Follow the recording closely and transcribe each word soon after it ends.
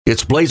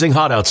It's blazing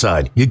hot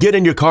outside. You get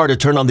in your car to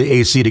turn on the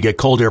AC to get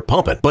cold air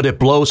pumping, but it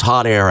blows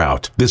hot air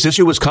out. This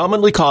issue is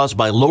commonly caused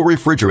by low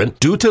refrigerant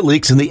due to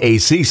leaks in the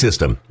AC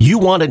system. You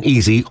want an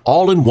easy,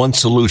 all-in-one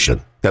solution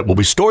that will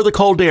restore the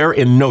cold air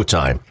in no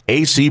time.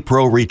 AC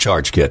Pro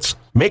Recharge Kits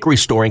make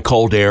restoring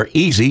cold air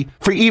easy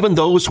for even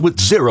those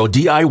with zero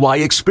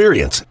DIY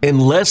experience in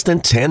less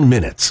than 10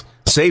 minutes.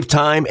 Save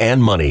time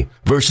and money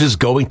versus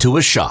going to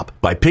a shop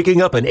by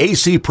picking up an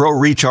AC Pro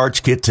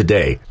Recharge Kit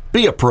today.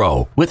 Be a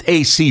pro with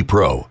AC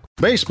Pro.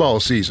 Baseball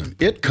season,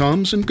 it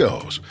comes and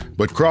goes,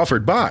 but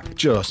Crawford Bock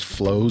just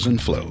flows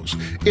and flows.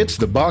 It's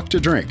the Bock to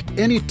drink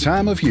any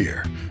time of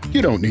year.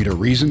 You don't need a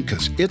reason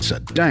because it's a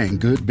dang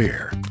good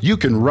beer. You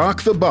can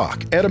rock the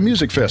Bock at a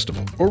music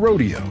festival or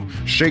rodeo,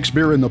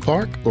 Shakespeare in the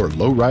Park, or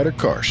lowrider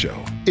car show.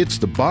 It's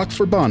the Bock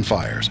for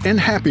bonfires and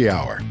happy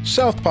hour,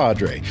 South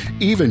Padre,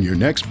 even your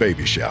next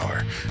baby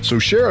shower. So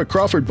share a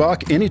Crawford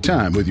Bock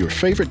anytime with your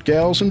favorite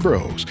gals and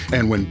bros.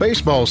 And when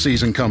baseball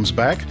season comes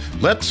back,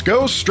 let's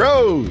go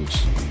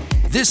Stros!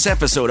 This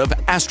episode of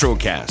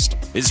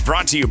Astrocast is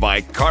brought to you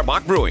by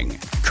Karbach Brewing.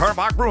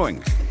 Karbach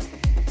Brewing.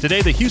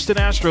 Today, the Houston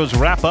Astros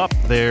wrap up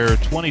their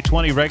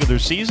 2020 regular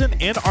season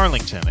in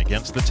Arlington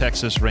against the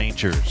Texas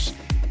Rangers.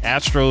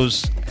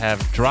 Astros have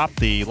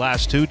dropped the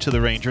last two to the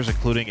Rangers,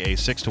 including a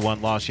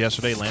 6-1 loss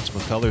yesterday. Lance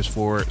McCullers,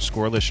 4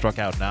 scoreless, struck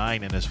out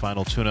 9 in his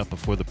final tune-up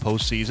before the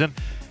postseason.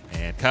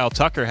 And Kyle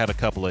Tucker had a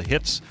couple of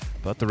hits,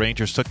 but the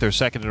Rangers took their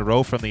second in a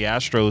row from the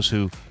Astros,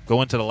 who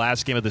go into the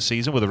last game of the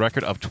season with a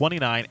record of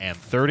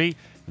 29-30.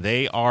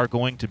 They are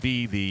going to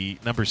be the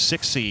number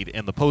 6 seed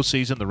in the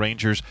postseason. The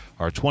Rangers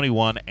are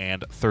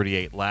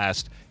 21-38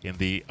 last in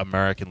the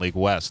American League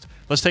West.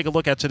 Let's take a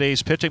look at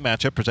today's pitching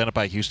matchup presented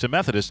by Houston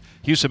Methodist.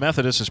 Houston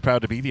Methodist is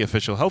proud to be the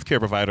official healthcare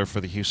provider for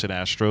the Houston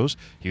Astros.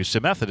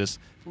 Houston Methodist,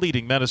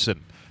 leading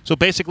medicine. So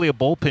basically a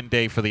bullpen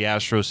day for the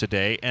Astros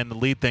today, and to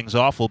lead things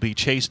off will be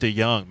Chase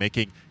DeYoung,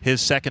 making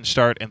his second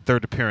start and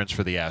third appearance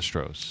for the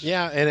Astros.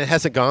 Yeah, and it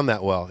hasn't gone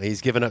that well.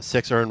 He's given up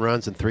 6 earned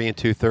runs in 3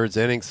 2/3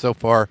 innings so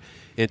far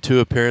in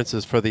 2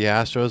 appearances for the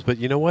Astros. But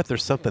you know what?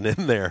 There's something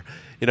in there.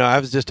 You know, I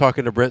was just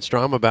talking to Brent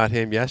Strom about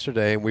him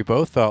yesterday, and we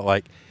both felt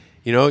like,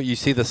 you know, you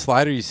see the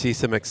slider, you see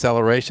some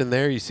acceleration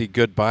there, you see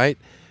good bite.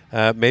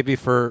 Maybe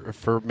for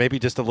maybe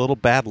just a little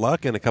bad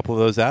luck in a couple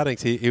of those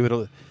outings, he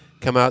would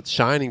come out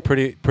shining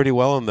pretty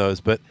well in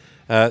those. But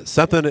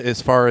something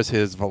as far as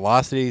his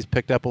velocity, he's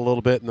picked up a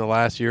little bit in the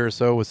last year or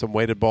so with some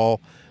weighted ball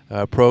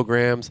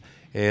programs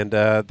and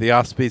the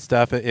off-speed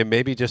stuff, and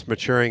maybe just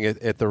maturing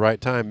at the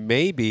right time.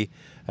 Maybe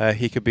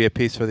he could be a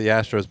piece for the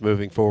Astros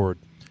moving forward.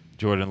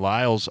 Jordan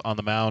Lyles on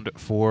the mound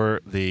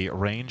for the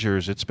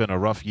Rangers. It's been a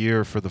rough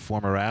year for the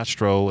former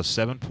Astro, a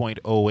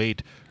 7.08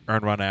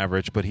 earned run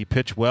average, but he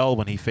pitched well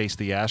when he faced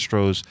the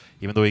Astros,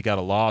 even though he got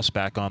a loss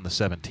back on the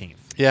 17th.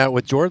 Yeah,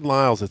 with Jordan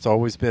Lyles, it's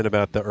always been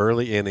about the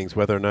early innings,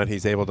 whether or not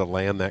he's able to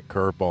land that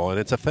curveball. And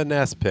it's a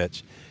finesse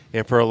pitch.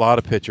 And for a lot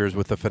of pitchers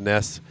with the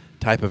finesse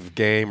type of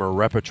game or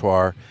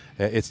repertoire,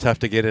 it's tough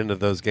to get into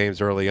those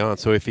games early on.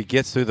 So if he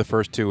gets through the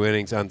first 2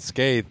 innings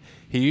unscathed,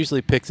 he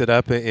usually picks it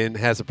up and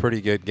has a pretty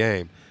good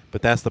game.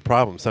 But that's the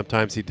problem.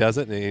 Sometimes he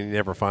doesn't, and he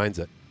never finds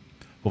it.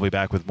 We'll be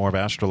back with more of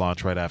Astro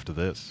Launch right after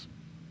this.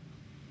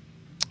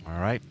 All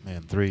right,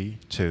 and 3,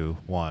 2,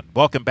 1.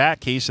 Welcome back.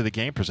 Keys to the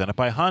Game presented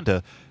by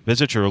Honda.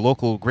 Visit your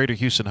local Greater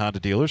Houston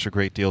Honda dealers for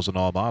great deals on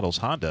all models.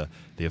 Honda,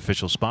 the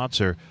official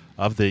sponsor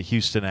of the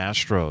Houston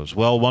Astros.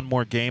 Well, one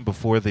more game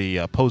before the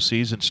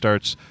postseason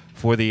starts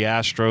for the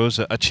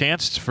Astros. A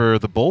chance for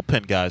the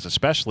bullpen guys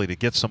especially to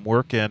get some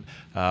work in.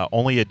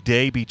 Only a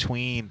day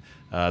between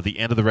the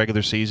end of the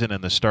regular season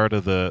and the start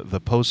of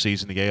the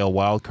postseason, the AL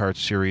Wildcard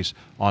Series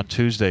on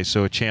Tuesday.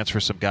 So a chance for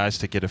some guys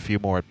to get a few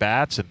more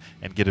at-bats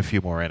and get a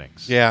few more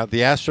innings. Yeah, the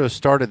Astros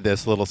started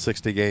this little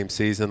 60-game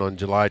season on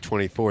July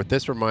 24th.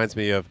 This reminds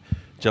me of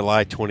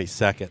July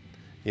 22nd.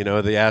 You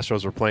know, the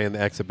Astros were playing the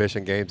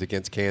exhibition games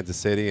against Kansas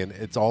City, and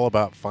it's all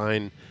about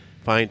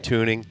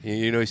fine-tuning.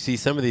 You know, you see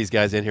some of these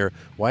guys in here.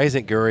 Why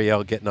isn't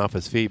Gurriel getting off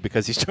his feet?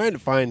 Because he's trying to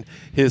find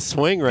his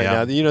swing right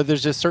now. You know,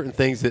 there's just certain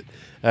things that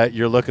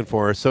you're looking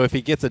for. So if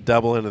he gets a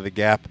double into the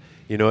gap,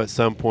 you know, at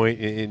some point,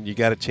 and you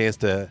got a chance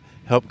to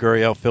help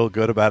Gurriel feel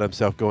good about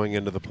himself going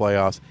into the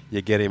playoffs,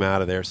 you get him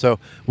out of there. So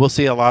we'll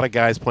see a lot of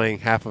guys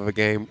playing half of a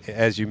game.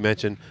 As you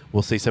mentioned,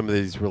 we'll see some of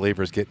these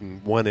relievers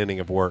getting 1 inning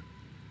of work.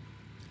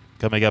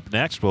 Coming up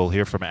next, we'll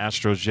hear from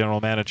Astros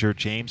General Manager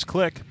James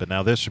Click, but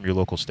now this from your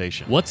local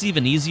station. What's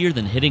even easier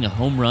than hitting a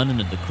home run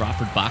into the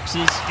Crawford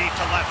boxes? Deep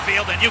to left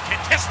field, and you can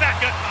kiss that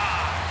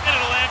goodbye into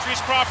the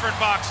Landry's Crawford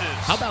boxes.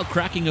 How about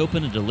cracking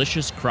open a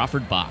delicious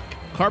Crawford Bock?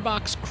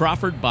 Carbach's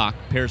Crawford Bock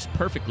pairs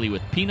perfectly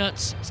with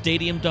peanuts,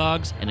 stadium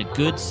dogs, and a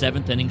good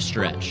 7th-inning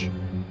stretch.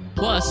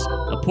 Plus,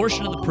 a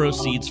portion of the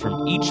proceeds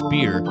from each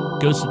beer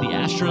goes to the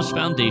Astros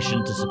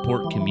Foundation to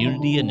support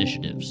community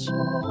initiatives.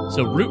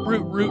 So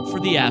root for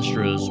the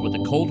Astros with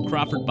a cold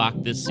Crawford Bock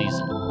this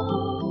season.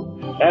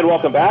 And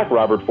welcome back.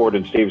 Robert Ford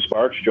and Steve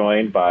Sparks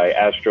joined by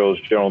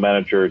Astros General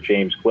Manager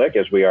James Click,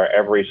 as we are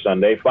every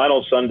Sunday.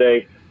 Final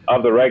Sunday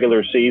of the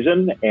regular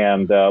season.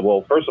 And,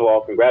 well, first of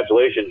all,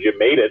 congratulations. You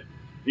made it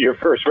your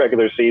first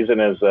regular season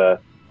as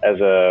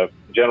a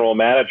general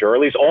manager, or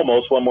at least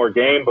almost one more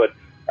game, but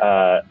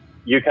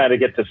you kind of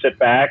get to sit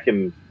back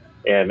and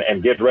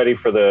get ready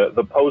for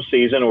the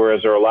postseason,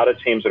 whereas there are a lot of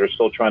teams that are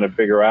still trying to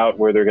figure out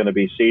where they're going to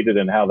be seated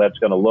and how that's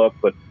going to look.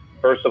 But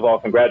first of all,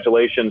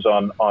 congratulations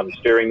on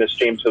steering this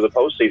team to the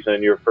postseason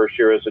in your first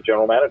year as a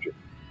general manager.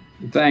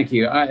 Thank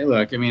you.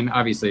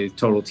 Obviously,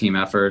 total team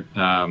effort,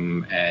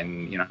 and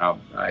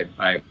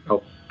I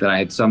hope that I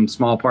had some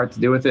small part to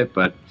do with it,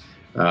 but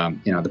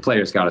the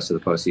players got us to the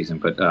postseason.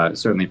 But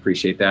certainly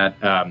appreciate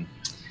that.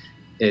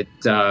 It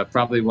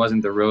probably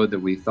wasn't the road that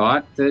we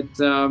thought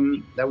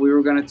that we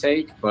were going to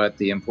take, but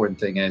the important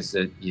thing is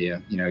that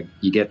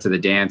you get to the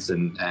dance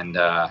and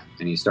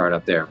you start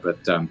up there. But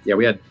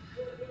we had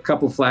a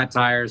couple flat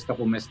tires, a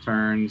couple missed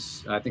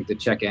turns. I think the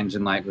check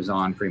engine light was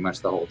on pretty much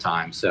the whole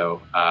time.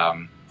 So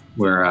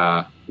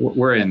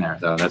we're in there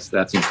though. That's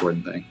the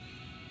important thing.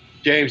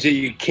 James,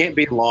 you can't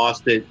be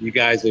lost that you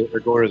guys are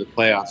going to the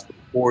playoffs for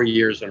 4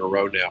 years in a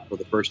row now for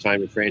the first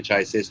time in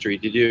franchise history.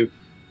 Did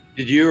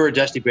you or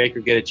Dusty Baker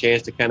get a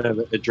chance to kind of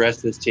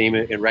address this team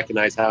and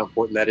recognize how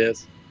important that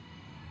is?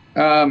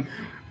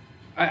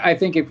 I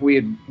think if we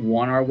had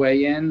won our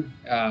way in,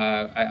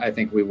 I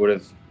think we would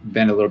have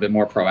been a little bit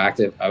more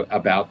proactive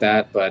about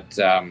that. But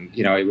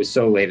it was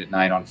so late at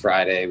night on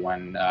Friday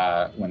when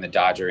the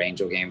Dodger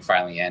Angel game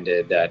finally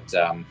ended that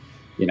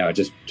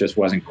it just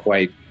wasn't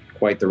quite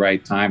the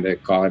right time to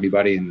call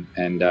everybody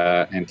and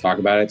talk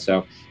about it.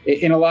 So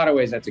in a lot of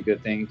ways, that's a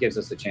good thing. It gives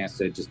us a chance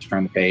to just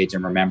turn the page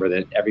and remember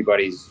that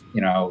everybody's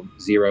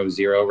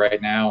 0-0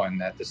 right now,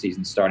 and that the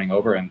season's starting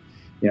over. And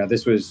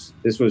this was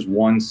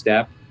one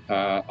step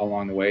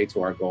along the way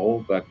to our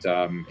goal, but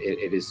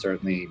it is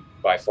certainly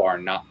by far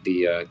not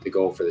the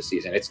goal for the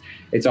season.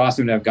 It's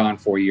awesome to have gone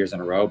 4 years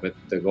in a row, but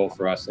the goal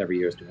for us every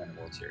year is to win the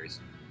World Series.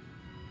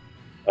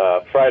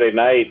 Friday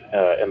night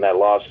in that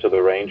loss to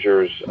the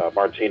Rangers,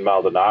 Martin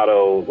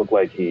Maldonado looked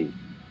like he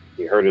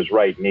hurt his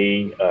right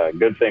knee.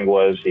 Good thing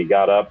was he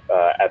got up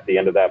at the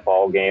end of that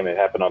ball game. It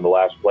happened on the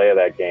last play of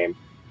that game,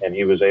 and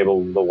he was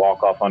able to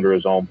walk off under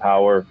his own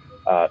power.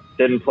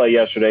 Didn't play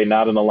yesterday,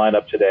 not in the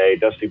lineup today.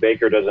 Dusty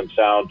Baker doesn't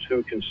sound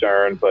too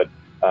concerned, but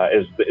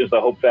is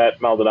the hope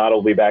that Maldonado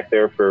will be back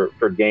there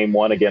for game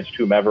one against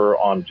whomever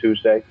on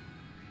Tuesday?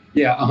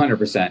 Yeah,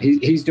 100%.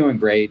 He's doing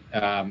great.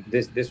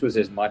 This was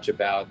as much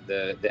about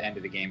the end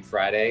of the game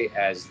Friday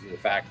as the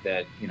fact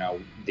that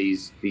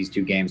these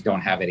two games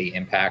don't have any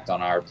impact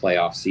on our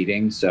playoff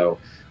seeding. So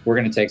we're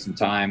going to take some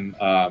time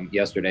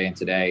yesterday and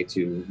today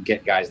to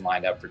get guys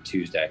lined up for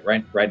Tuesday.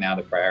 Right now,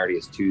 the priority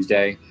is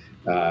Tuesday.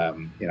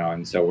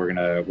 And so we're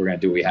gonna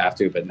do what we have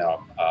to. But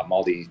no,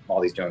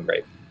 Maldy's doing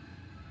great.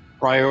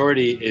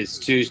 Priority is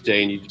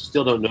Tuesday, and you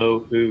still don't know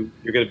who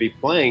you're going to be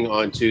playing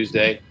on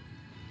Tuesday.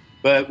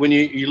 But when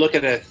you look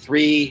at a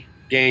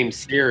 3-game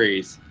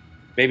series,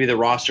 maybe the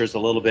roster is a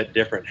little bit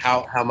different.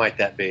 How might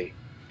that be?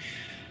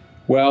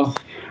 Well,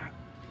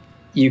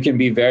 you can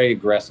be very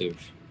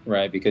aggressive,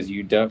 right? Because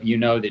you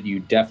know that you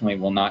definitely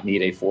will not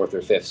need a 4th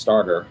or 5th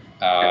starter,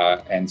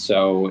 and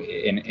so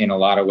in a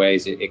lot of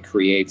ways it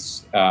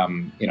creates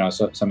some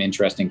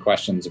interesting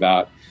questions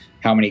about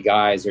how many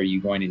guys are you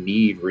going to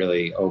need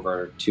really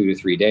over 2 to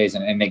 3 days,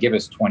 and they give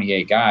us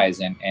 28 guys,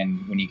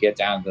 and when you get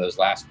down to those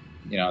last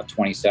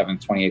 27,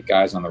 28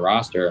 guys on the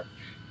roster,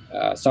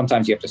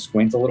 sometimes you have to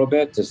squint a little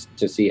bit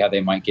to see how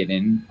they might get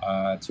in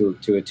to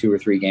a 2 or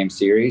 3 game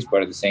series.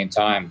 But at the same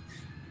time,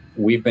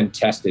 we've been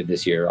tested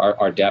this year.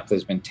 Our depth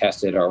has been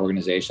tested. Our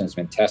organization has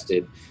been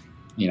tested.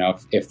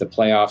 If the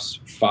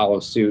playoffs follow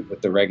suit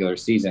with the regular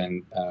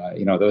season,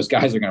 those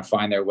guys are going to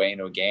find their way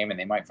into a game, and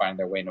they might find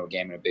their way into a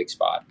game in a big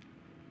spot.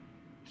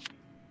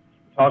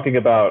 Talking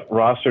about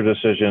roster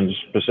decisions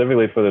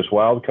specifically for this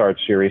wild card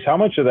series, how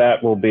much of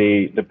that will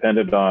be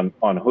dependent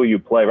on who you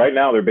play? Right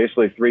now, there are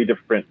basically 3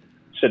 different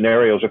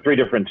scenarios, or 3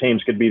 different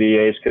teams. Could be the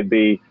A's, could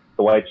be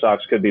the White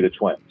Sox, could be the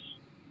Twins.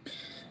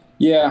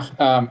 Yeah,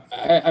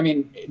 I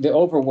mean, the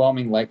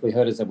overwhelming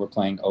likelihood is that we're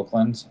playing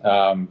Oakland,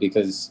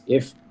 because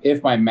if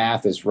my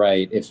math is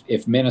right,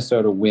 if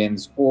Minnesota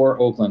wins or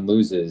Oakland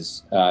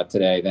loses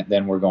today,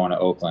 then we're going to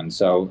Oakland.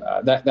 So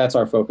that's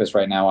our focus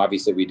right now.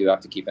 Obviously, we do have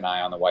to keep an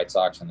eye on the White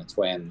Sox and the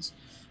Twins.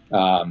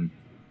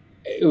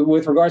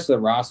 With regards to the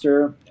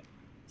roster,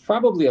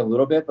 probably a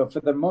little bit, but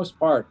for the most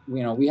part,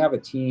 we have a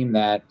team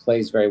that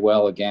plays very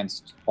well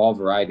against all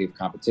variety of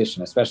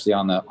competition, especially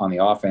on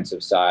the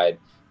offensive side.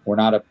 We're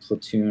not a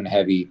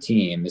platoon-heavy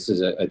team. This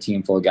is a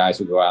team full of guys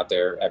who go out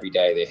there every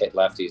day. They hit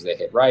lefties, they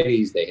hit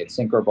righties, they hit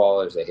sinker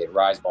ballers, they hit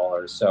rise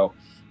ballers. So,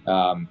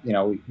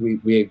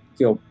 we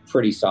feel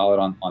pretty solid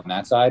on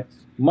that side.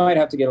 Might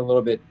have to get a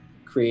little bit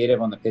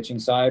creative on the pitching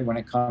side when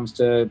it comes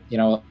to,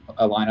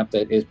 a lineup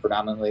that is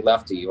predominantly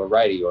lefty or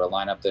righty, or a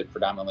lineup that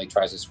predominantly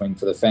tries to swing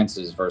for the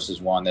fences versus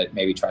one that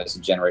maybe tries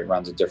to generate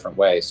runs a different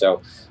way.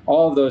 So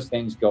all of those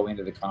things go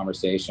into the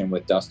conversation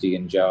with Dusty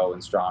and Joe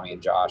and Strami and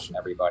Josh and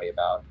everybody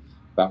about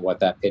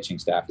what that pitching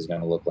staff is going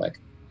to look like.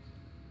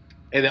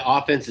 And the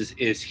offense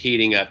is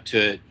heating up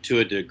to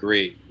a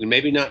degree. And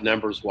maybe not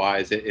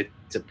numbers-wise,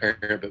 it's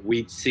apparent, but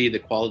we see the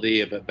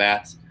quality of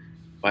at-bats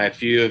by a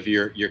few of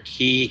your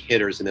key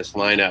hitters in this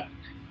lineup.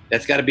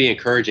 That's got to be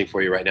encouraging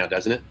for you right now,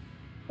 doesn't it?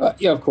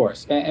 Yeah, of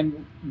course.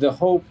 And the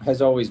hope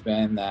has always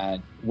been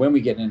that when we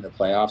get into the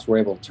playoffs, we're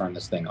able to turn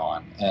this thing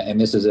on. And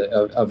this is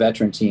a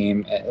veteran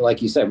team.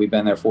 Like you said, we've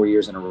been there 4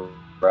 years in a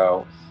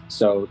row.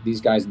 So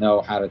these guys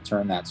know how to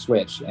turn that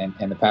switch. And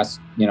the past,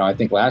 I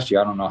think last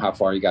year, I don't know how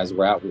far you guys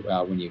were out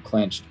when you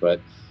clinched,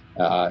 but,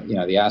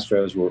 the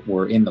Astros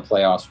were in the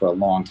playoffs for a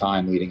long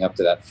time leading up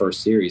to that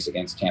first series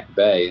against Tampa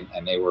Bay.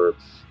 And they were,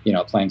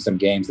 playing some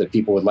games that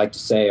people would like to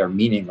say are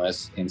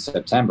meaningless in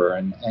September.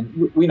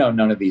 And we know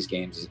none of these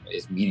games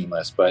is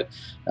meaningless, but,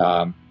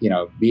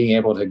 being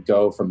able to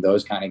go from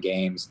those kind of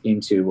games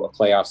into a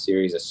playoff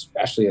series,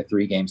 especially a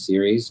 3-game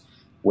series,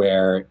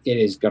 where it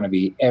is going to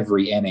be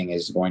every inning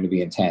is going to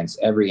be intense.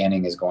 Every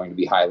inning is going to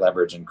be high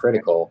leverage and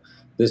critical.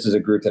 This is a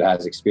group that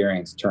has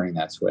experience turning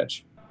that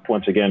switch.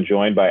 Once again,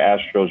 joined by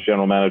Astros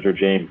general manager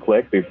James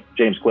Click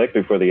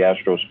before the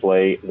Astros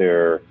play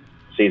their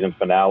season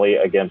finale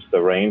against the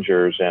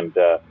Rangers, and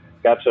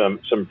got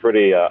some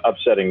pretty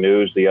upsetting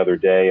news the other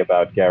day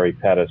about Gary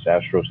Pettis,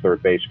 Astros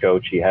third base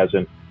coach. He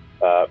hasn't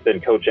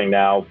been coaching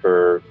now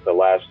for the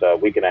last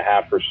week and a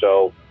half or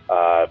so.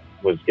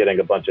 Was getting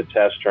a bunch of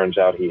tests. Turns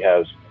out he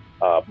has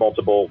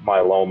multiple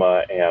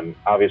myeloma, and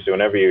obviously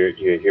whenever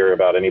you hear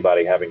about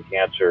anybody having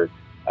cancer,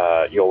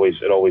 it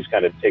always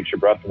kind of takes your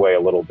breath away a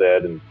little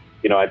bit. And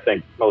I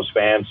think most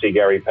fans see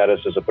Gary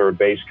Pettis as a third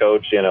base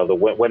coach,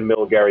 the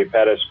windmill Gary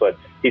Pettis, but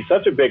he's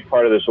such a big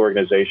part of this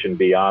organization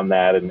beyond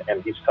that, and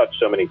he's touched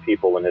so many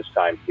people in his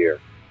time here.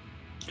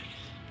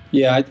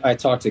 Yeah, I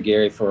talked to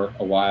Gary for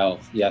a while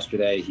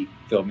yesterday. He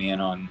filled me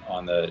in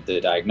on the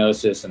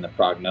diagnosis and the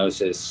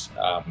prognosis.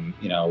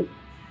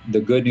 The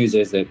good news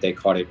is that they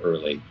caught it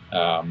early.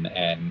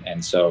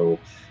 And so,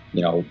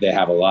 they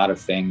have a lot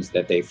of things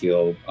that they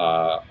feel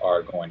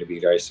are going to be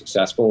very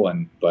successful.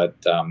 But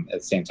at the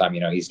same time,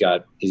 he's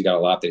got a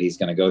lot that he's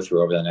going to go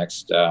through over the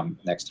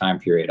next time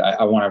period.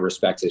 I want to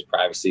respect his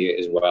privacy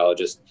as well,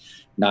 just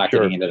not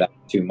getting into that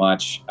too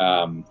much.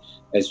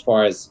 As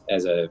far as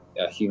a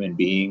human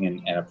being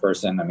and a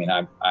person, I mean,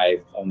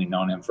 I've only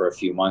known him for a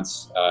few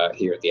months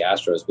here at the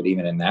Astros, but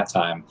even in that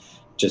time,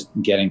 just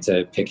getting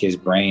to pick his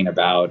brain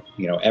about,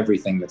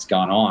 everything that's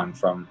gone on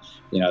from,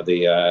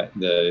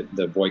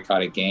 the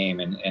boycotted game.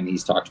 And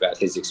he's talked about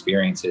his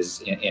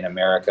experiences in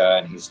America,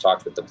 and he's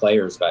talked with the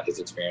players about his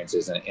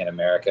experiences in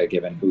America,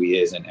 given who he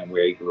is and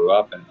where he grew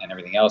up and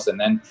everything else. And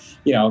then,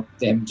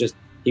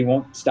 he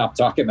won't stop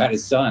talking about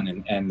his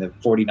son and the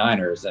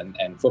 49ers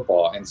and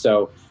football. And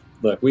so,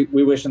 look, we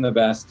wish him the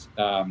best.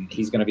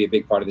 He's going to be a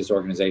big part of this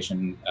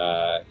organization,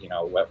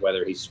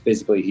 whether he's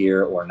physically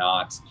here or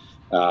not.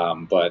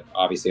 But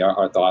obviously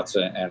our thoughts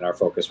and our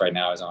focus right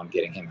now is on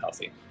getting him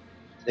healthy.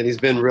 And he's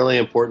been really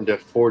important to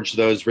forge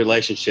those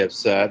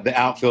relationships. The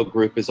outfield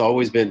group has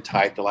always been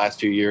tight the last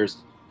 2 years.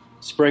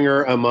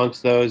 Springer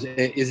amongst those.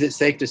 Is it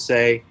safe to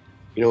say,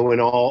 when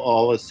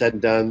all is said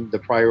and done, the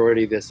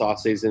priority this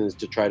offseason is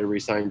to try to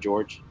re-sign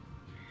George?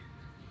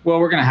 Well,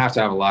 we're going to have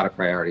a lot of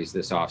priorities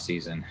this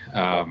offseason.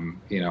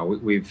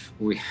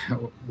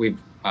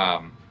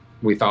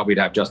 We thought we'd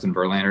have Justin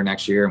Verlander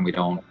next year, and we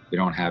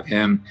don't have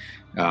him.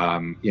 We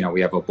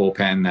have a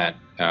bullpen that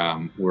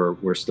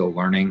we're still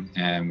learning,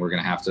 and we're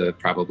going to have to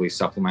probably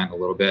supplement a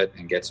little bit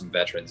and get some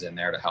veterans in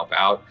there to help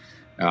out.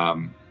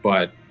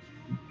 But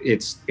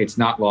it's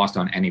not lost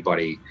on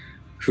anybody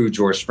who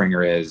George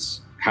Springer is,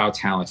 how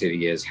talented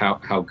he is,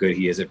 how good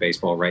he is at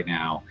baseball right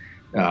now.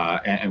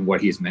 And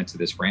what he's meant to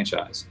this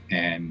franchise.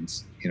 And,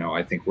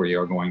 I think we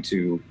are going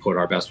to put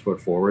our best foot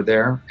forward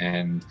there.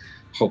 And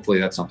hopefully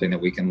that's something that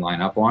we can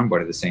line up on.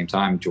 But at the same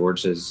time,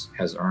 George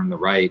has earned the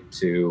right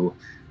to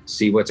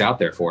see what's out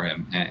there for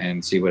him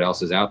and see what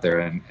else is out there.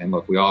 And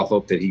look, we all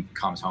hope that he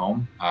comes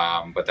home.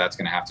 But that's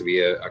going to have to be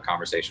a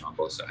conversation on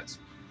both sides.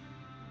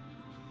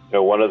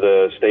 One of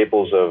the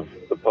staples of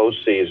the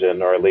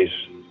postseason, or at least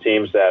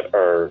teams that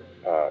are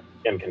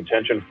in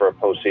contention for a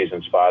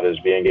postseason spot, is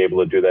being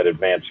able to do that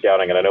advanced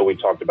scouting. And I know we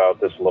talked about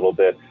this a little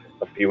bit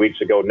a few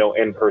weeks ago. No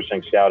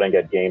in-person scouting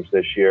at games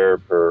this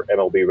year for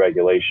MLB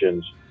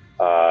regulations.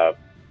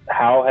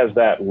 How has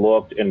that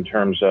looked in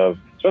terms of,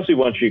 especially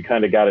once you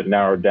kind of got it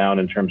narrowed down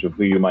in terms of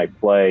who you might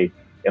play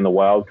in the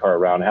wild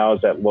card round? How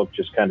has that looked,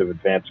 just kind of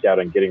advanced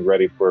scouting, getting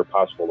ready for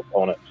possible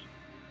opponents?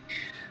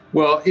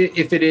 Well,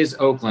 if it is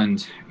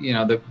Oakland,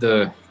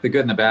 the good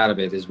and the bad of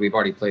it is we've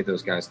already played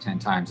those guys 10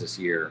 times this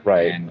year.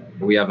 Right. And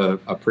we have a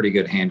pretty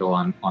good handle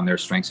on their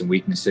strengths and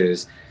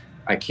weaknesses.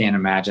 I can't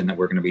imagine that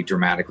we're going to be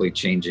dramatically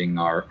changing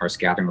our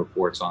scouting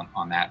reports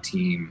on that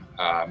team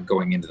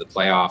going into the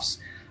playoffs.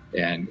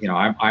 And,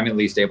 I'm at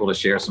least able to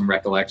share some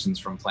recollections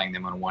from playing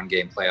them on a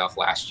 1-game playoff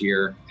last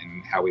year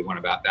and how we went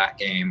about that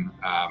game.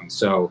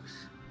 So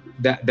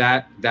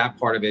that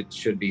part of it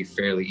should be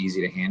fairly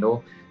easy to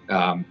handle.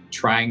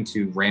 Trying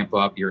to ramp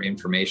up your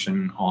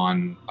information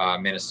on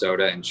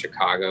Minnesota and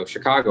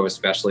Chicago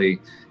especially,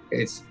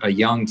 it's a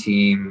young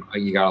team.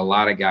 You got a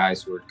lot of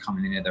guys who are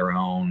coming into their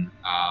own.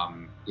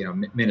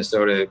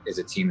 Minnesota is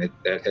a team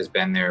that has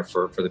been there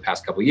for the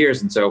past couple of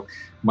years, and so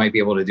might be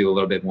able to do a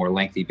little bit more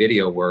lengthy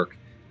video work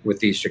with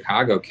these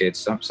Chicago kids.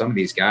 Some of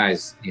these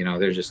guys,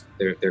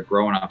 they're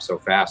growing up so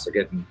fast. They're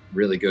getting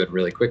really good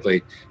really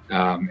quickly.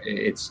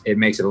 It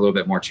makes it a little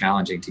bit more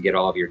challenging to get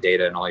all of your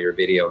data and all your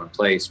video in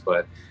place.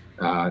 But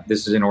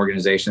this is an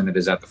organization that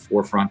is at the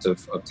forefront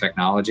of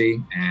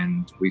technology,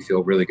 and we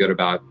feel really good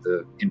about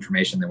the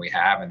information that we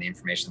have and the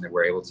information that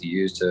we're able to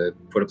use to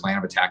put a plan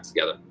of attack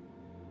together.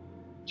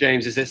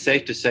 James, is it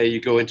safe to say you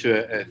go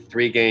into a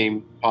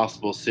 3-game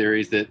possible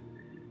series that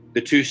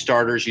the 2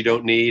 starters you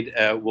don't need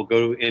will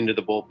go into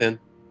the bullpen?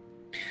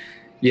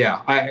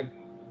 Yeah,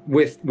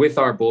 with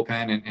our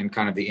bullpen and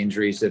kind of the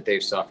injuries that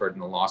they've suffered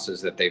and the losses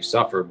that they've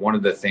suffered, one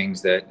of the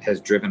things that has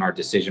driven our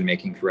decision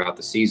making throughout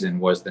the season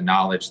was the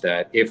knowledge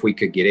that if we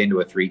could get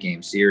into a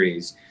 3-game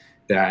series,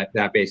 that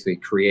basically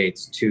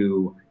creates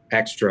 2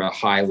 extra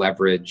high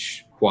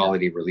leverage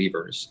quality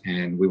relievers,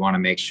 and we want to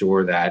make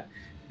sure that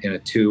in a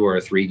 2 or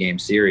a 3-game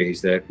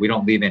series that we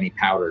don't leave any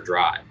powder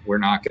dry. We're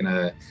not going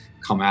to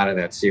come out of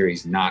that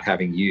series not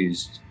having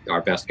used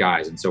our best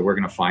guys. And so we're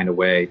going to find a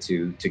way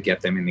to get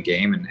them in the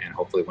game and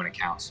hopefully when it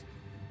counts.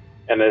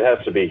 And it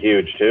has to be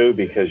huge too,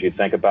 because you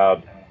think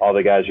about all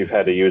the guys you've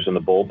had to use in the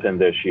bullpen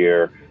this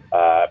year.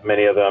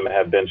 Many of them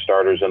have been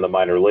starters in the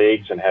minor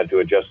leagues and had to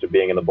adjust to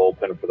being in the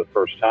bullpen for the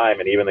first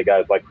time. And even the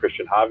guys like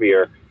Christian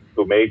Javier,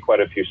 who made quite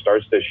a few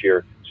starts this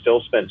year,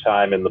 still spent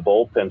time in the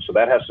bullpen. So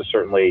that has to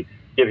certainly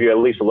give you at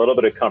least a little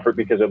bit of comfort,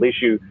 because at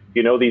least you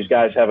know these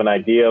guys have an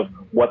idea of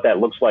what that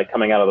looks like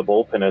coming out of the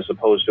bullpen, as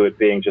opposed to it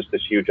being just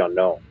this huge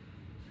unknown.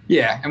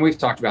 Yeah, and we've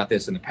talked about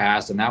this in the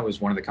past, and that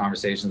was one of the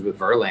conversations with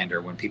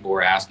Verlander when people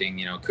were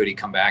asking, could he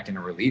come back in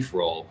a relief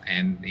role?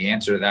 And the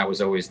answer to that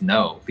was always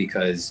no,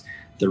 because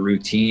the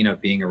routine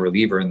of being a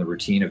reliever and the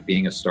routine of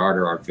being a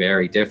starter are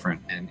very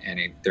different, and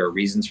there are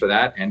reasons for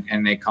that,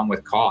 and they come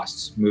with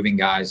costs, moving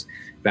guys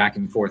back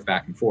and forth.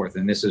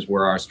 And this is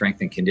where our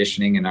strength and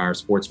conditioning and our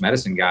sports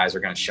medicine guys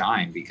are going to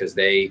shine, because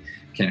they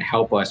can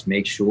help us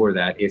make sure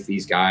that if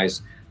these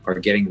guys are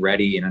getting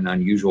ready in an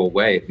unusual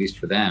way, at least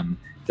for them,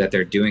 that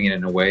they're doing it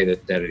in a way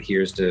that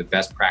adheres to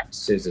best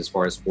practices as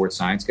far as sports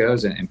science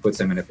goes, and puts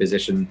them in a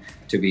position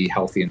to be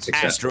healthy and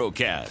successful.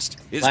 Astrocast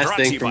is Last brought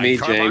thing to you for by me,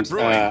 Carbach James.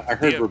 Brewing, I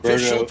heard the Roberto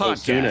official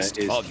Osuna podcast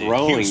is of the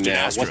throwing Houston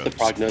now. What's the Astros.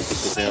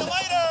 prognosis with him?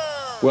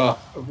 Well,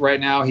 right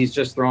now he's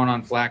just throwing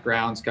on flat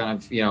grounds,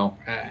 kind of,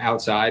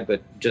 outside,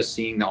 but just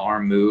seeing the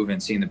arm move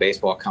and seeing the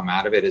baseball come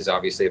out of it is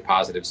obviously a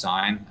positive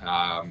sign.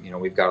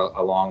 We've got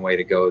a long way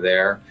to go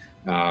there.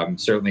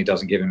 Certainly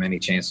doesn't give him any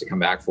chance to come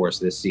back for us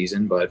this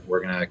season, but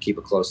we're going to keep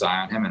a close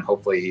eye on him, and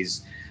hopefully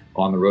he's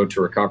on the road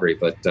to recovery.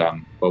 But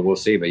we'll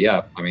see. But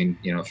yeah,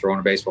 throwing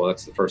a baseball,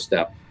 that's the first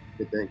step.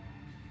 Good thing.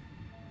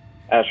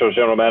 Astros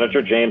General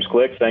Manager James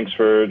Click, thanks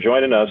for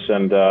joining us,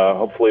 and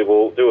hopefully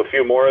we'll do a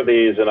few more of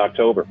these in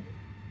October.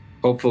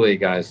 Hopefully,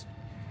 guys.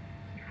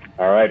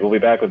 All right, we'll be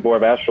back with more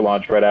of Astro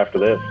Launch right after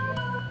this.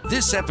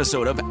 This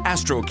episode of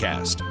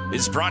Astrocast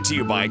is brought to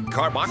you by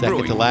Carbach Second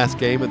Brewing. to last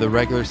game of the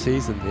regular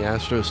season. The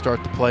Astros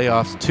start the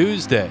playoffs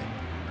Tuesday.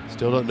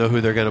 Still don't know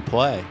who they're going to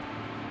play.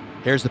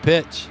 Here's the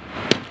pitch.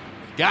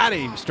 Got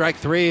him. Strike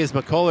 3 as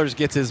McCullers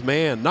gets his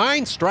man.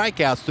 9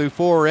 strikeouts through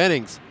 4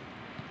 innings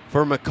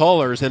for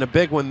McCullers, and a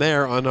big one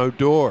there on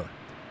Odor.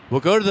 We'll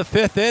go to the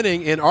 5th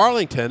inning in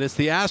Arlington. It's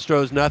the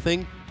Astros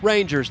nothing,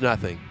 Rangers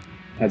nothing.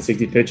 Had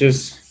 60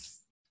 pitches.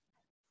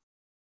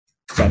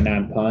 Got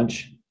 9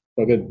 punch.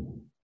 So good.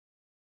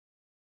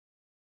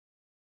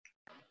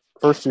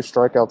 First 2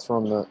 strikeouts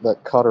from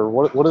that cutter.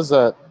 What has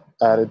that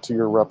added to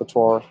your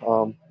repertoire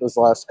those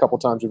last couple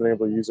times you've been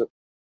able to use it?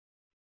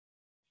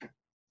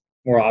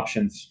 More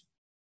options.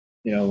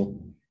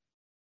 When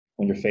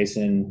you're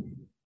facing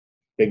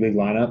big league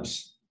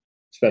lineups,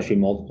 especially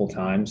multiple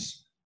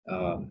times,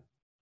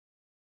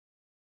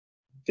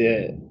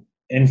 the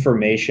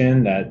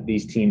information that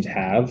these teams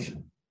have,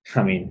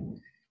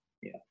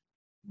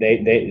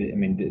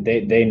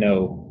 they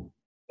know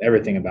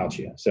everything about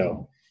you.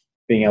 So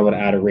being able to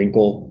add a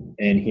wrinkle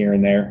in here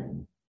and there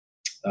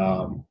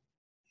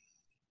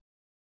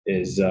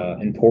is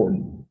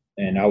important.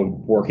 And I was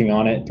working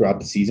on it throughout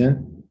the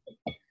season,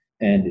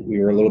 and we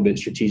were a little bit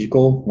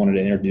strategical. Wanted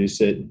to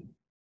introduce it.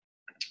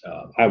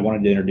 I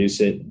wanted to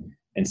introduce it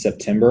in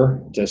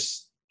September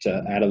just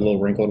to add a little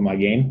wrinkle to my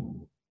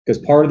game,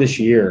 because part of this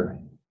year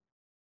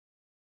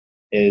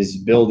is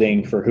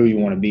building for who you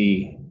want to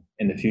be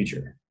in the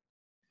future,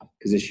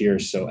 because this year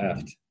is so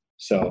effed.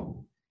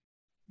 So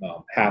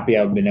happy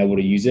I've been able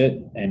to use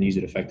it and use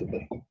it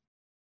effectively.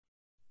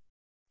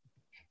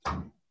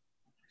 How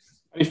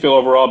do you feel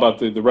overall about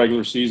the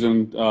regular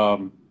season,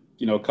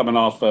 coming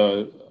off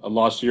a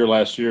lost year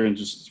last year, and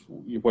just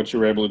what you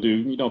were able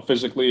to do,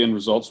 physically and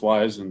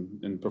results-wise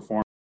and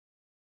perform?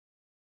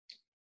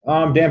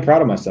 I'm damn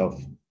proud of myself.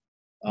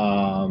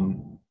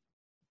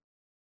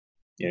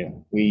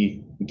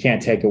 We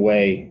can't take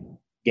away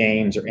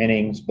games or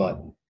innings,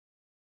 but,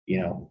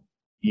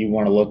 you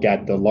want to look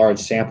at the large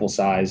sample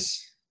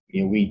size,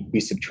 we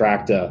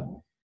subtract a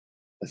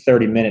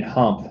 30-minute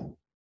hump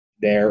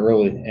there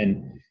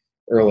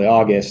early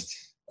August.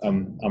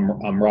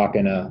 I'm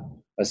rocking a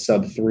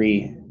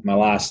sub-3. My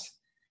last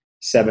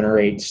 7 or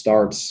 8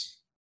 starts,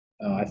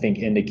 I think,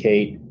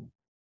 indicate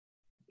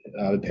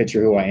the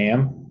pitcher who I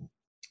am.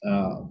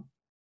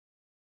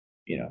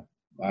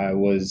 I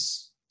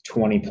was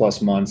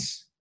 20+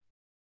 months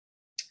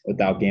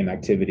without game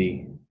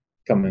activity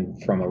coming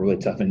from a really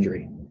tough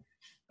injury.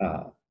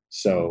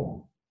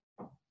 So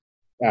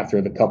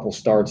after the couple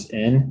starts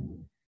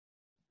in,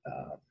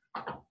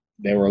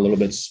 they were a little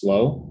bit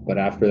slow, but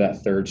after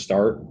that third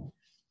start,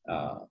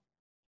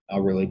 I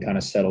really kind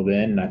of settled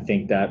in. And I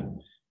think that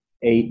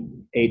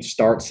 8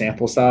 start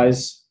sample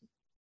size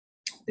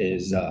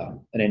is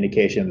an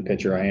indication of the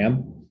pitcher I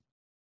am.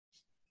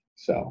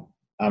 So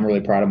I'm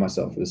really proud of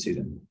myself for the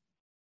season.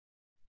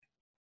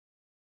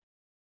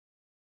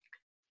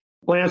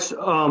 Lance,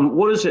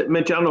 what has it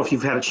meant to, I don't know if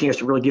you've had a chance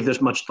to really give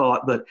this much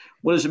thought, but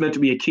what has it meant to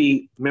be a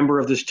key member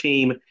of this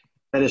team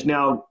that is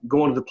now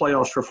going to the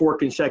playoffs for 4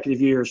 consecutive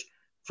years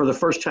for the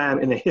first time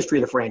in the history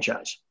of the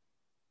franchise?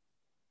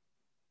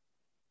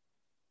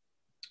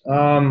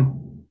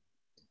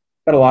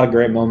 Got a lot of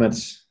great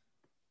moments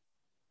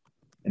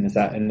in this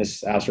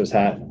Astros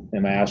hat,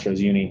 in my Astros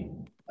uni.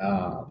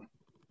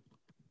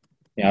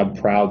 I'm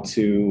proud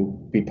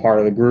to be part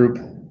of the group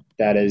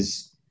that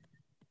has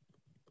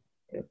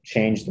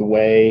changed the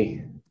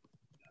way,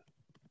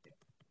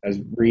 has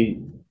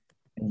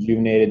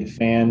rejuvenated the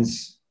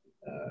fans,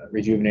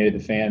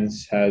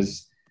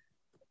 has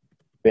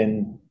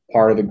been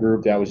part of the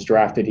group that was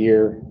drafted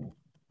here,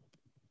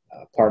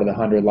 part of the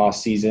 100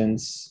 lost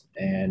seasons,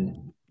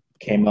 and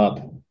came up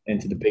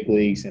into the big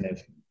leagues and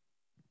have,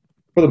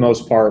 for the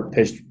most part,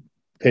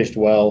 pitched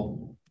well.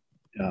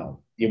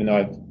 Even though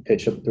I've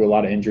pitched through a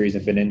lot of injuries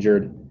and been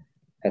injured,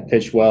 have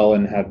pitched well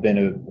and have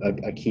been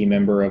a key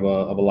member of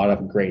a lot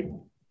of great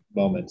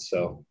moments.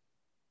 So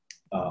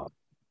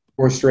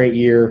 4th straight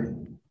year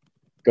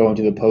going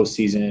to the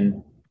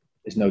postseason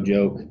is no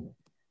joke,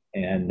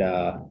 and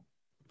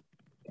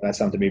that's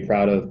something to be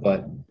proud of.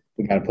 But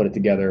we got to put it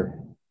together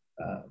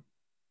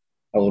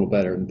a little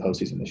better in the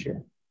postseason this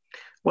year.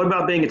 What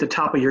about being at the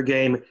top of your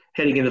game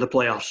heading into the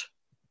playoffs?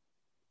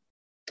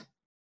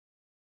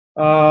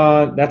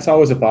 That's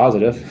always a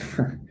positive.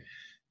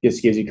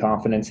 Just gives you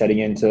confidence heading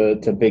into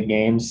big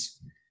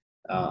games,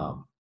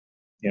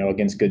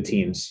 against good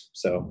teams.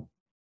 So,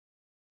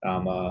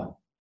 I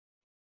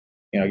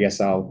guess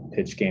I'll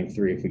pitch game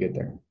 3 if we get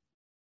there.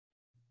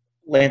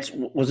 Lance,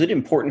 was it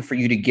important for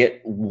you to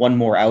get one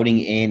more outing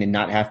in and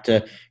not have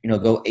to,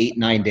 go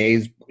 8-9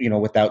 days,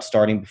 without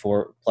starting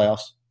before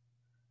playoffs?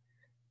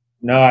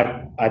 No,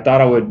 I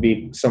thought I would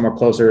be somewhere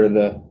closer to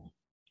the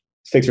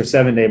 6 or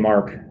 7 day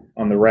mark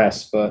on the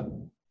rest, but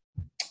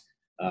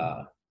we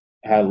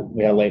had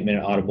a late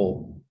minute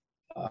audible.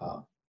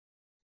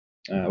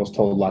 I was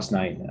told last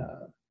night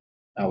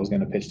I was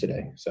going to pitch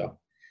today. So,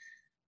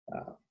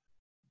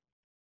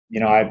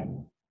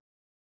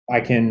 I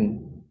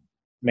can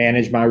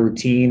manage my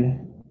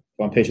routine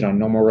if I'm pitching on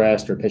normal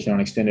rest or pitching on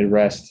extended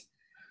rest.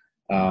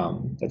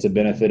 That's a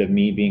benefit of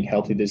me being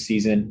healthy this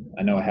season.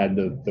 I know I had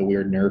the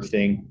weird nerve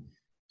thing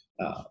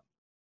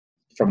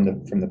from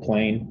the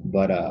plane,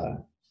 but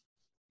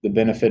the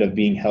benefit of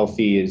being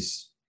healthy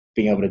is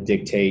being able to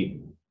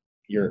dictate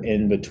your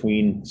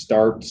in-between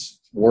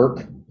starts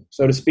work,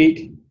 so to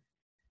speak.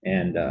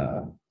 And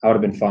I would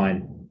have been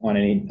fine on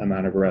any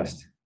amount of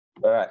rest.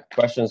 All right.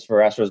 Questions for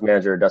Astros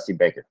manager Dusty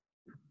Baker.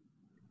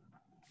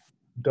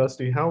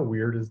 Dusty, how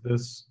weird is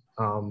this,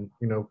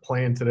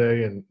 playing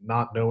today and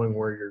not knowing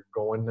where you're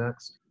going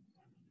next?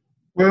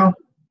 Well,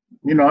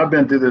 I've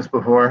been through this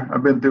before.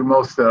 I've been through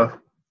most stuff.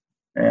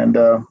 And,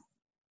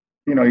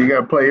 you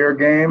got to play your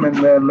game and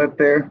then let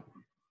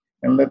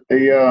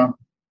the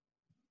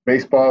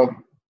baseball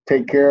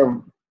take care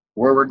of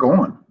where we're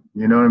going.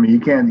 You know what I mean?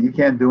 You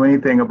can't do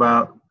anything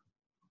about,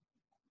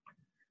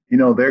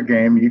 their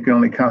game. You can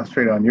only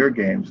concentrate on your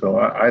game. So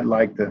I'd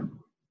like to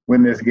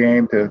win this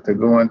game to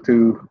go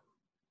into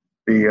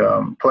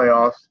the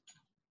playoffs,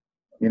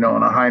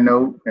 on a high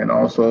note, and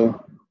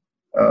also,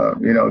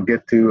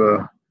 get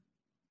to,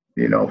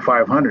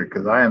 500,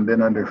 because I haven't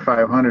been under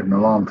 500 in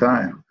a long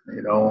time.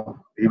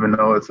 Even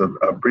though it's a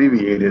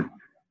abbreviated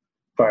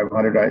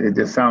 500, it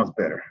just sounds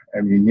better.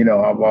 I mean,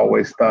 I've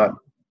always thought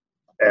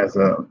as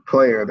a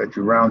player that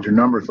you round your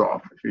numbers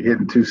off. If you're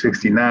hitting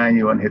 269,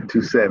 you want to hit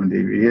 270.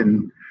 If you're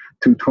hitting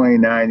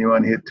 229, you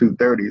want to hit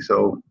 230.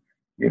 So,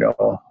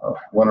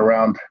 want to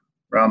round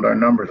our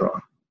numbers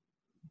off.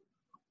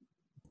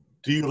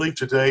 Do you leave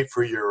today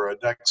for your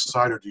next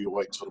site, or do you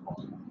wait till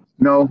tomorrow?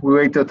 No, we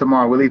wait till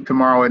tomorrow. We leave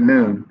tomorrow at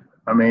noon.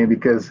 I mean,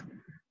 because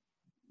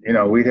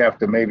we'd have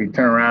to maybe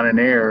turn around in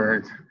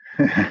there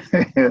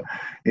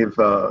if,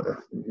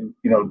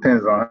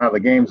 depends on how the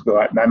games go.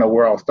 I know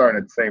we're all starting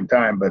at the same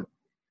time, but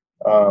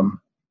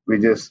we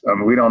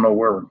don't know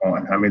where we're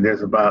going. I mean,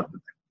 there's about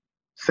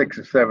 6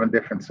 or 7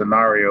 different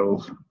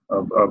scenarios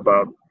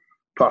about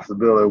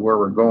possibility of where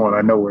we're going.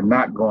 I know we're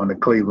not going to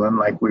Cleveland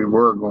like we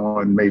were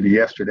going maybe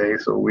yesterday.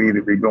 So we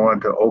either be going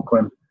to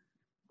Oakland,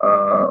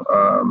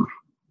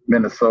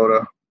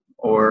 Minnesota,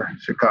 or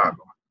Chicago.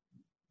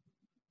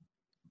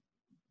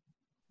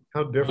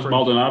 How different?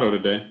 Maldonado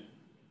today?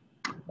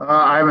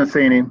 I haven't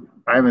seen him.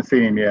 I haven't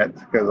seen him yet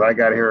because I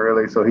got here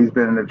early. So he's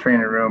been in the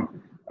training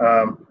room.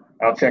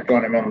 I'll check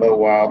on him in a little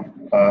while.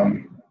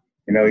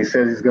 He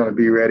says he's going to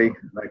be ready.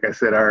 Like I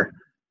said, our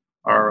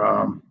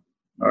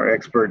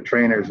expert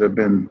trainers have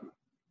been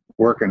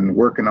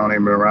working on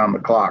him around the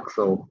clock.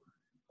 So,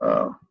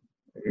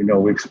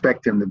 we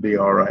expect him to be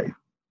all right.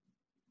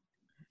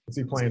 Is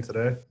he playing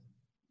today?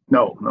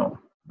 No,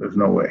 there's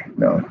no way.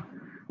 No,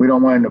 we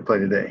don't want him to play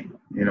today.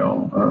 We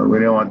don't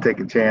want to take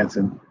a chance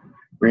and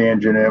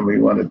re-injure him. We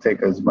want to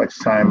take as much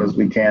time as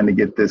we can to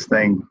get this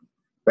thing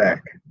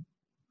back.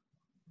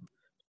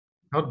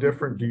 How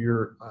different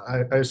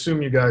I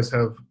assume you guys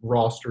have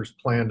rosters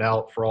planned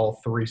out for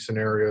all three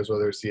scenarios,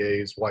 whether it's the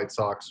A's, White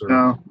Sox, or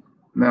No,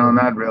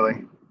 not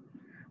really.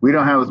 We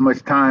don't have as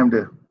much time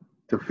to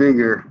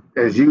figure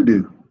as you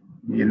do.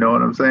 You know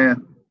what I'm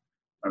saying?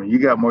 I mean, you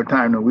got more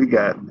time than we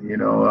got.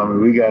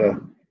 We got to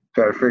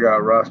try to figure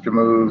out roster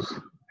moves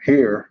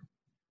here.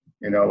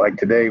 Like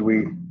today,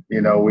 we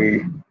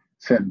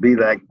sent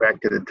Belak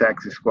back to the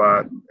taxi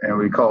squad, and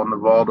we called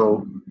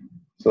Nivaldo.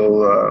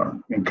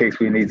 So in case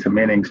we need some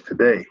innings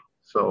today.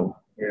 So,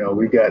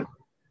 we got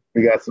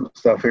some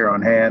stuff here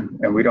on hand,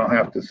 and we don't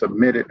have to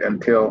submit it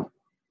until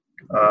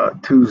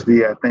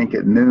Tuesday, I think,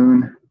 at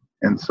noon.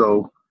 And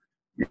so,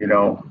 we're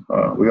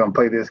going to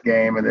play this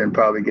game and then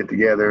probably get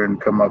together and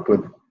come up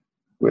with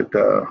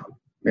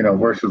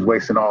versus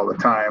wasting all the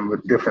time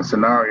with different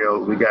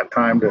scenarios. We got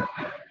time to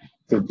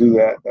do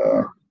that,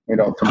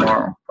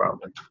 tomorrow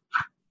probably.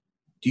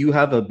 Do you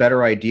have a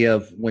better idea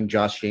of when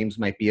Josh James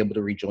might be able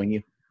to rejoin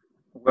you?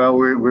 Well,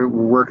 we're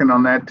working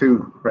on that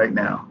too right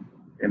now,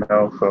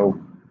 So,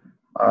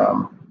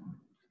 I'm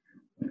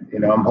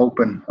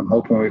hoping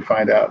we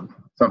find out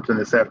something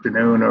this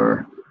afternoon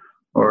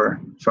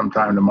or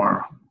sometime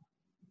tomorrow.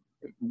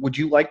 Would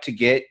you like to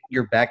get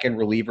your back end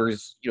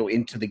relievers,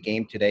 into the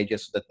game today,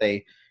 just so that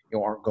they,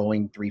 aren't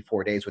going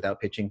 3-4 days without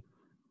pitching?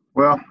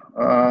 Well,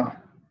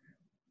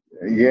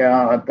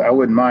 yeah, I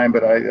wouldn't mind,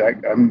 but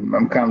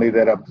I'm kind of leave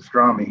that up to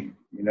Strami.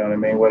 You know what I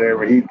mean?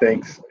 Whatever he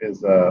thinks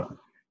is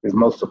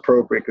most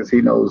appropriate, because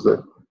he knows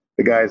that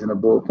the guys in the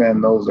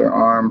bullpen knows their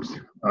arms,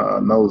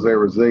 knows their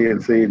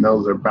resiliency,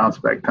 knows their bounce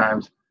back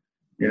times,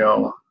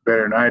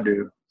 better than I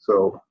do.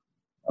 So,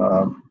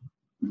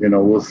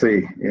 we'll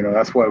see.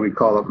 That's why we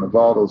call up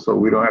Nivaldo, so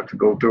we don't have to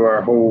go through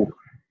our whole,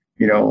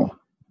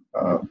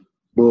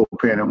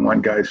 bullpen and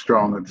one guy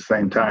strong at the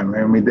same time.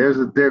 I mean, there's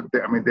a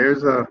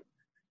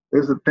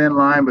thin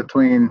line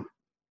between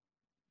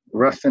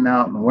rusting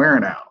out and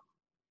wearing out,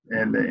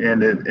 and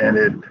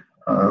it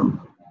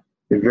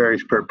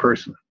varies per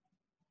person.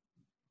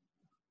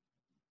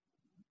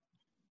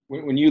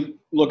 When you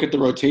look at the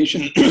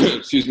rotation,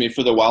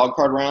 for the wild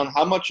card round,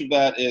 how much of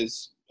that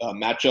is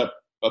matchup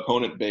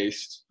opponent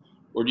based,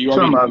 or do you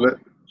already some of it?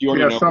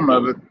 Some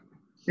of it.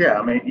 Yeah,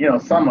 I mean,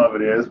 some of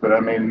it is, but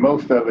I mean,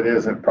 most of it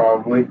isn't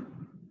probably.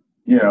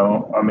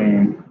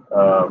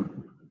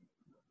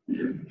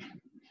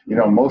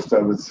 Most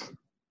of it's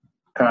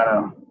kind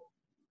of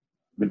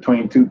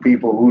between two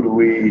people. Who do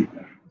we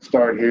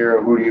start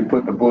here? Who do you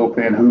put in the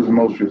bullpen? Who's the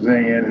most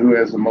resilient? Who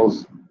has the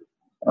most,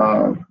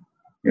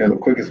 the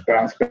quickest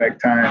bounce back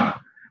time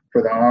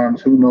for the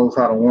arms? Who knows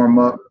how to warm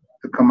up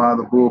to come out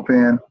of the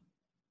bullpen?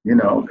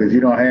 Because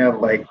you don't have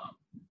like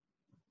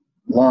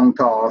long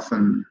toss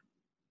and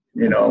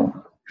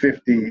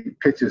 50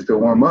 pitches to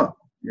warm up,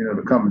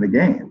 to come in the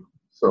game.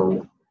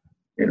 So,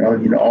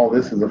 all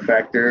this is a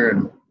factor,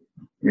 and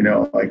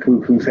like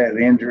who's had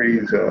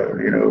injuries,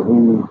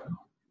 who.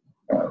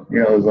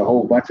 There's a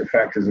whole bunch of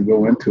factors that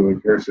go into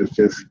it versus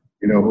just,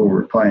 who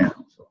we're playing.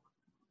 So.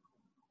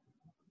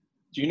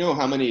 Do you know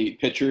how many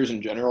pitchers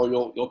in general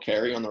you'll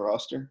carry on the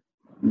roster?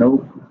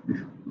 Nope.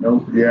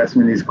 You ask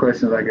me these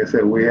questions, like I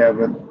said, we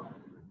haven't,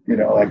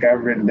 like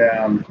I've written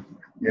down,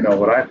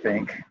 what I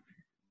think,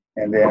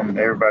 and then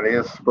everybody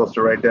else is supposed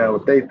to write down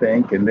what they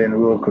think, and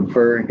then we'll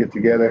confer and get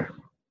together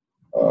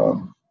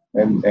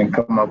and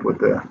come up with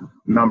the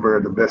number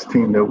of the best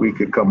team that we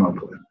could come up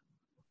with.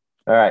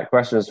 All right,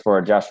 questions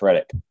for Josh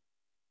Reddick.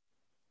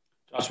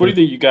 Josh, what do you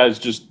think you guys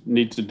just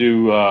need to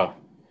do? What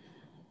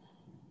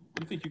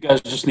do you think you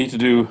guys just need to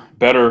do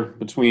better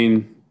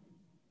between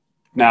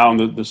now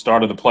and the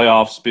start of the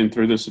playoffs? Been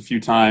through this a few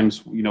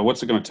times.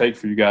 What's it going to take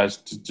for you guys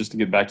just to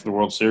get back to the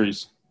World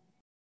Series?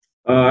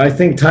 I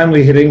think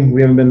timely hitting.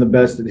 We haven't been the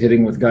best at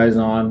hitting with guys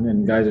on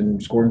and guys in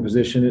scoring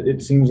position,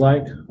 it seems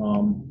like.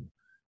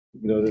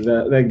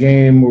 That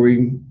game where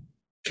we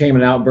came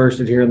and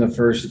outbursted here in the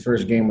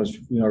first game was,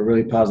 a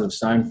really positive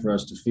sign for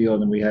us to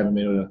feel, and we haven't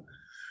been able to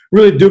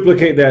really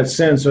duplicate that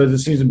since. So it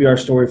seems to be our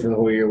story for the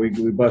whole year. We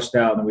bust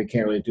out and we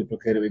can't really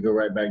duplicate it. We go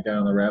right back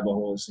down the rabbit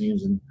hole, it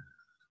seems. And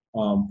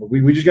But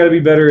we just got to be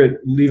better at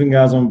leaving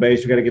guys on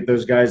base. We got to get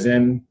those guys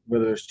in,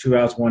 whether there's 2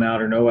 outs, 1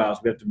 out, or no outs.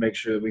 We have to make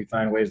sure that we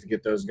find ways to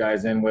get those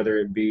guys in, whether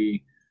it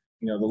be,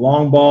 the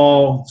long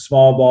ball,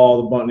 small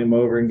ball, the bunting him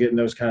over and getting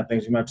those kind of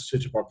things. We might have to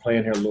switch up our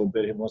plan here a little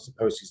bit once the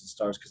postseason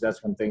starts, because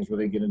that's when things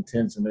really get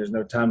intense and there's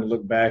no time to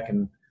look back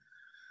and,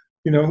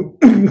 kind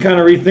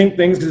of rethink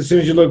things, because as soon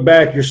as you look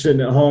back, you're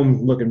sitting at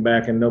home looking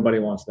back, and nobody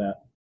wants that.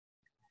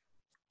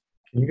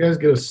 Can you guys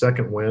get a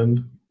second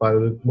wind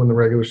when the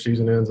regular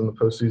season ends and the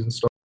postseason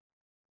starts?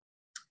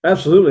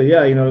 Absolutely,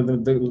 yeah.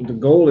 The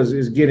goal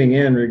is getting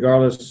in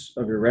regardless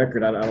of your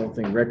record. I don't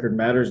think record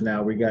matters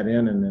now. We got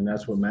in, and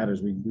that's what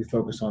matters. We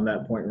focus on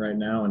that point right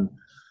now,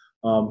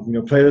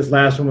 and play this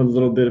last one with a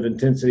little bit of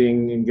intensity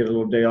and get a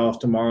little day off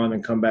tomorrow, and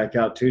then come back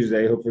out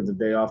Tuesday. Hopefully the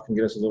day off can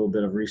get us a little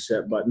bit of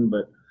reset button.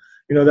 But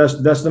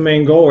that's the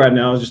main goal right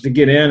now, is just to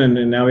get in,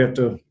 and now we have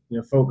to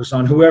focus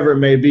on whoever it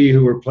may be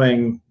who we're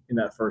playing in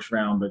that first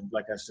round. But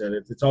like I said,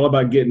 it's all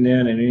about getting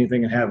in, and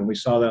anything can happen. We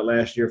saw that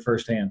last year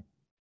firsthand.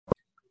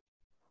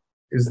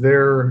 Is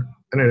there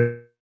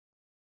there's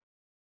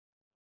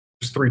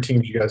 3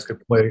 teams you guys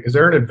could play. Is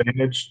there an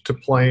advantage to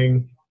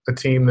playing a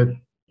team that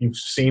you've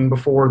seen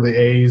before, the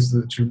A's,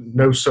 that you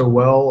know so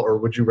well, or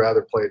would you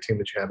rather play a team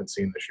that you haven't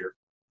seen this year?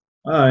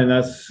 And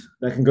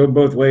that can go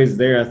both ways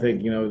there. I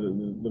think,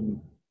 the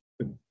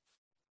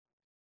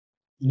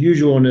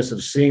usualness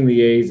of seeing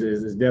the A's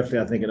is definitely,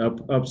 I think,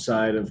 an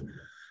upside of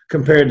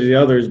compared to the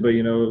others. But,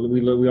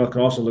 we all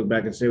can also look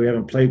back and say we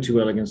haven't played too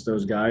well against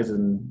those guys.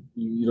 And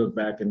you look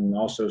back and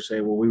also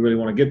say, well, we really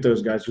want to get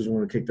those guys because we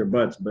want to kick their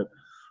butts. But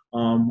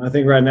I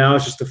think right now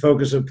it's just the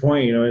focus of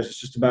point.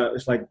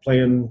 It's like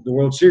playing the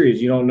World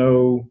Series. You don't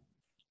know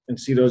and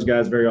see those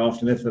guys very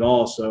often, if at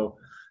all. So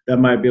that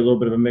might be a little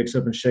bit of a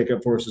mix-up and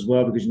shake-up for us as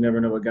well, because you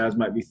never know what guys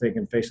might be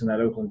thinking facing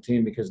that Oakland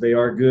team, because they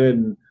are good.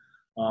 And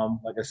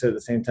like I said, at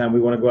the same time, we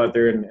want to go out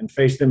there and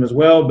face them as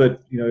well.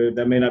 But,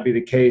 that may not be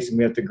the case, and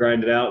we have to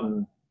grind it out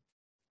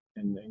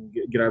and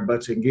get our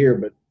butts in gear.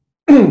 But,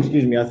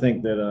 excuse me, I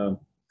think that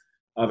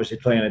obviously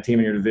playing a team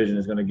in your division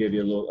is going to give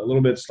you a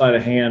little bit sleight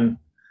of hand.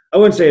 I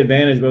wouldn't say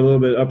advantage, but a little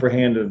bit upper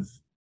hand of,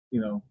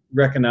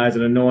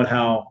 recognizing and knowing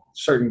how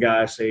certain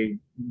guys, say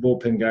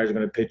bullpen guys, are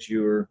going to pitch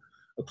you, or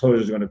a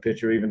closer is going to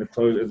pitch you, or even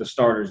the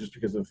starters, just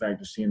because of the fact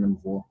of seeing them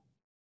before.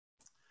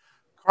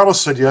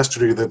 Carlos said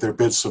yesterday that there had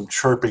been some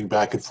chirping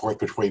back and forth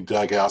between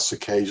dugouts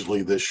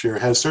occasionally this year.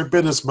 Has there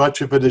been as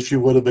much of it as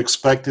you would have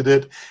expected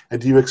it? And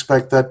do you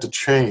expect that to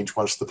change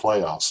once the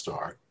playoffs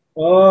start?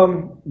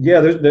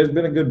 Yeah, there's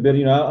been a good bit.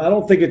 I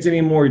don't think it's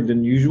any more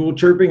than usual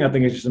chirping. I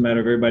think it's just a matter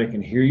of everybody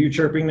can hear you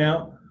chirping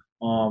now.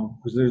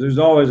 Because there's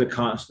always a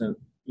constant,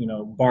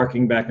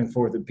 barking back and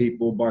forth at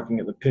people, barking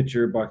at the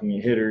pitcher, barking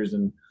at hitters,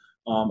 and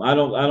I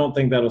don't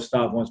think that'll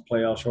stop once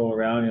playoffs roll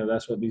around.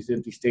 That's what these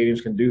empty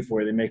stadiums can do for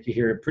you. They make you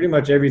hear pretty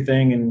much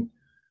everything, and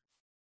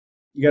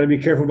you got to be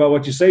careful about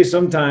what you say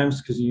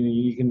sometimes, because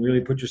you can really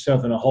put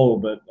yourself in a hole.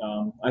 But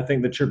I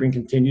think the chirping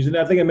continues, and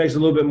I think it makes it a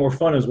little bit more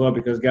fun as well,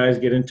 because guys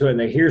get into it and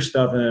they hear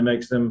stuff, and it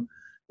makes them,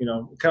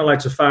 kind of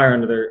lights a fire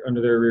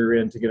under their rear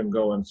end to get them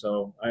going.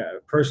 So I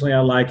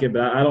like it,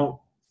 but I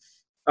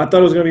thought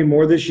it was going to be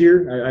more this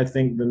year. I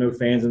think the no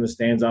fans in the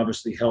stands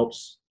obviously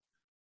helps.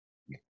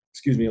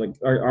 Excuse me, like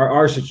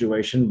our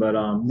situation, but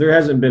there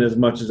hasn't been as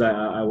much as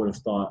I would have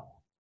thought.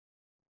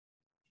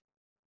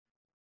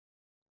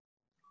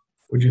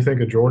 What did you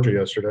think of Georgia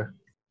yesterday?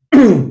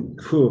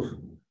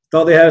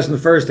 Thought they had us in the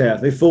first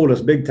half. They fooled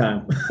us big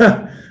time.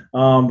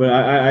 But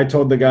I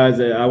told the guys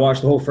that I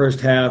watched the whole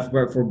first half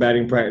right before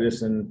batting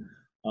practice and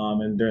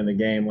during the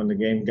game, when the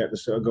game got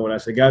to go. And I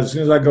said, guys, as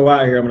soon as I go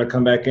out here, I'm going to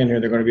come back in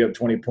here. They're going to be up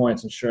 20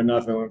 points. And sure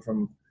enough, it went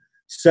from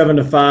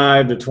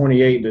 7-5 to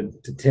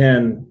 28 to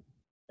 10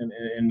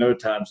 in no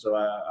time. So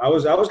I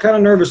was kind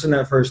of nervous in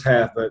that first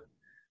half, but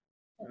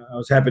I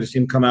was happy to see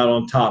them come out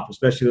on top,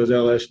 especially those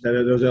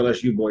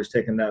LSU boys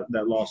taking that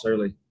loss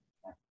early.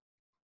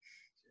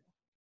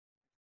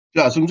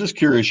 Josh, I'm just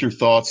curious your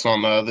thoughts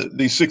on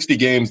these 60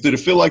 games. Did it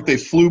feel like they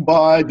flew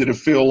by? Did it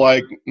feel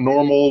like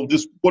normal?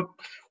 Just what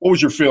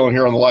was your feeling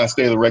here on the last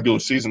day of the regular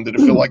season? Did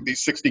it feel like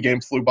these 60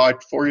 games flew by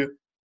for you?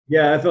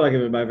 Yeah, I feel like it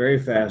went by very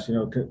fast.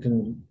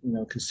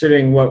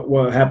 Considering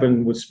what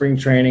happened with spring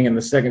training and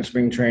the second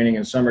spring training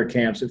and summer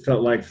camps, it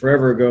felt like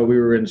forever ago we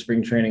were in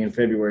spring training in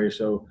February.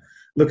 So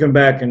looking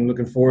back and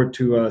looking forward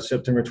to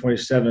September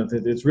 27th,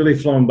 it's really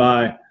flown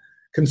by,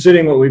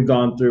 considering what we've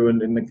gone through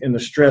and the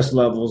stress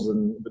levels.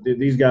 But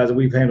these guys,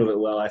 we've handled it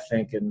well, I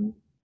think, and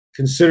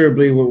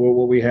considerably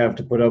what we have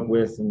to put up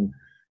with. And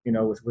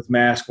with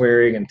mask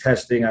wearing and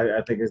testing,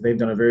 I think they've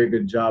done a very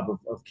good job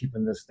of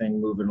keeping this thing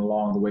moving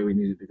along the way we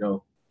need it to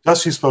go.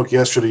 Dusty spoke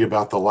yesterday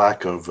about the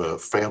lack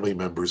of family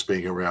members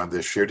being around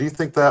this year. Do you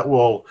think that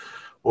will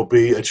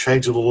be a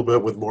change a little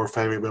bit with more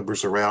family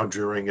members around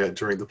during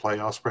the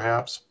playoffs,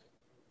 perhaps?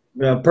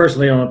 Yeah,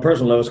 personally, on a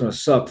personal level, it's going to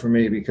suck for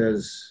me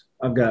because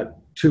I've got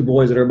 2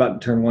 boys that are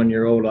about to turn 1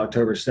 year old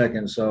October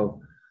 2nd.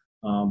 So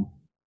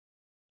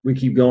we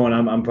keep going.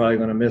 I'm probably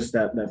going to miss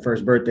that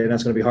first birthday, and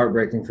that's going to be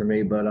heartbreaking for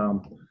me. But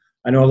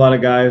I know a lot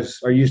of guys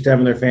are used to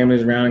having their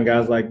families around, and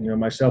guys like,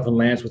 myself and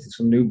Lance with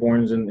some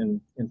newborns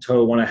in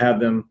tow want to have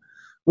them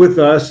with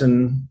us.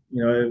 And,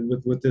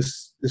 with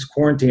this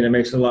quarantine, it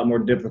makes it a lot more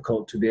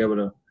difficult to be able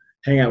to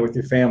hang out with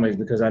your families,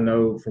 because I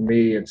know for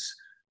me, it's,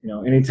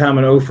 anytime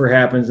an offer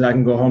happens and I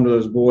can go home to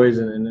those boys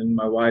and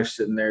my wife's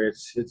sitting there,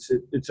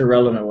 it's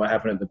irrelevant what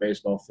happened at the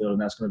baseball field.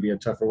 And that's going to be a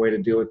tougher way to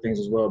deal with things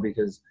as well,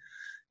 because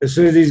as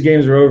soon as these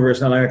games are over,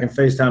 it's not like I can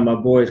FaceTime my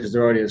boys because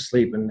they're already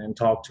asleep and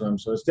talk to them.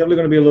 So it's definitely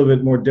going to be a little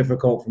bit more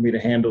difficult for me to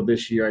handle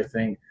this year, I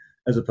think,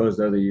 as opposed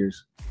to other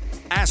years.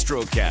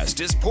 Astrocast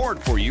is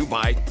poured for you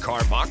by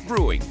Karbach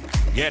Brewing.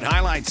 Get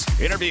highlights,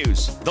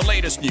 interviews, the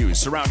latest news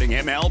surrounding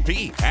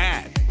MLB,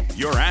 and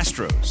your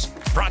Astros.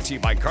 Brought to you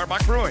by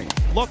Karbach Brewing.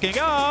 Looking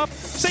up.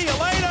 See you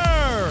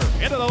later.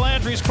 Into the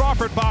Landry's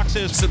Crawford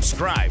boxes.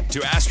 Subscribe to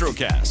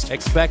Astrocast.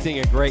 Expecting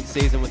a great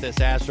season with this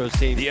Astros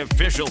team. The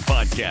official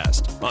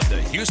podcast of the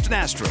Houston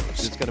Astros.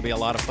 It's going to be a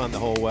lot of fun the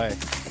whole way.